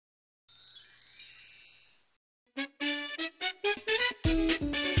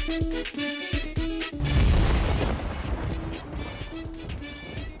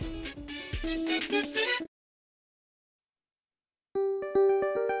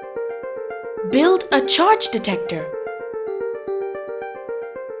Build a charge detector.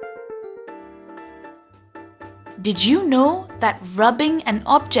 Did you know that rubbing an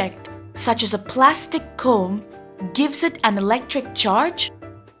object, such as a plastic comb, gives it an electric charge?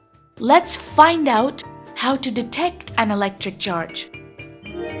 Let's find out how to detect an electric charge.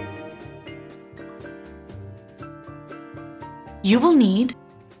 You will need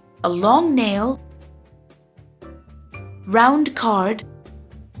a long nail, round card,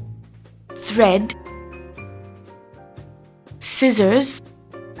 thread, scissors,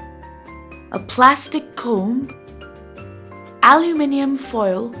 a plastic comb, aluminium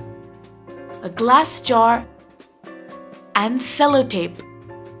foil, a glass jar, and sellotape.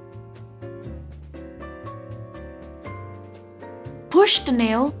 Push the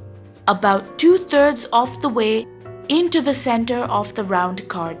nail about 2/3 of the way into the center of the round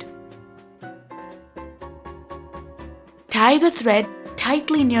card. Tie the thread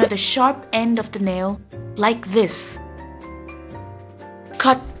tightly near the sharp end of the nail, like this.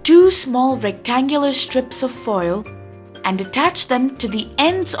 Cut 2 small rectangular strips of foil and attach them to the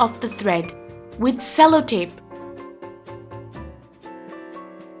ends of the thread with sellotape.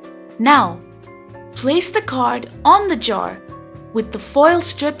 Now, place the card on the jar with the foil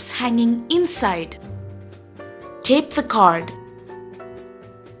strips hanging inside. Tape the card.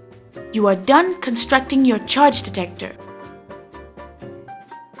 You are done constructing your charge detector.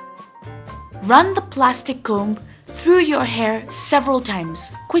 Run the plastic comb through your hair several times,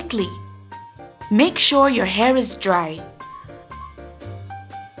 quickly. Make sure your hair is dry.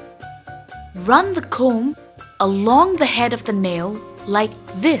 Run the comb along the head of the nail like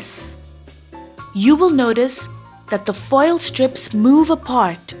this. You will notice that the foil strips move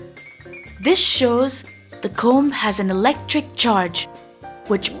apart. This shows the comb has an electric charge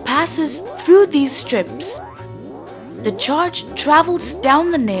which passes through these strips. The charge travels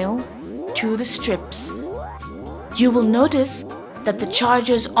down the nail to the strips. You will notice that the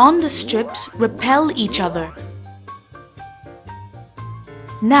charges on the strips repel each other.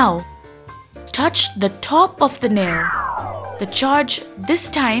 Now, touch the top of the nail. The charge this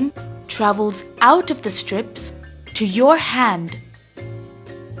time travels out of the strips to your hand.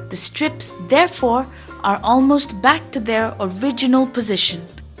 The strips, therefore, are almost back to their original position.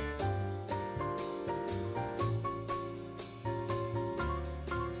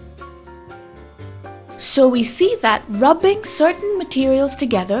 So we see that rubbing certain materials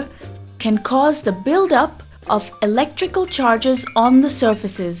together can cause the buildup of electrical charges on the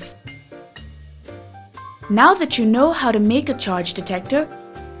surfaces. Now that you know how to make a charge detector,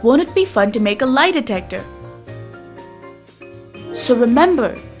 won't it be fun to make a lie detector? So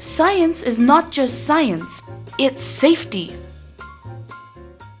remember, science is not just science, it's safety.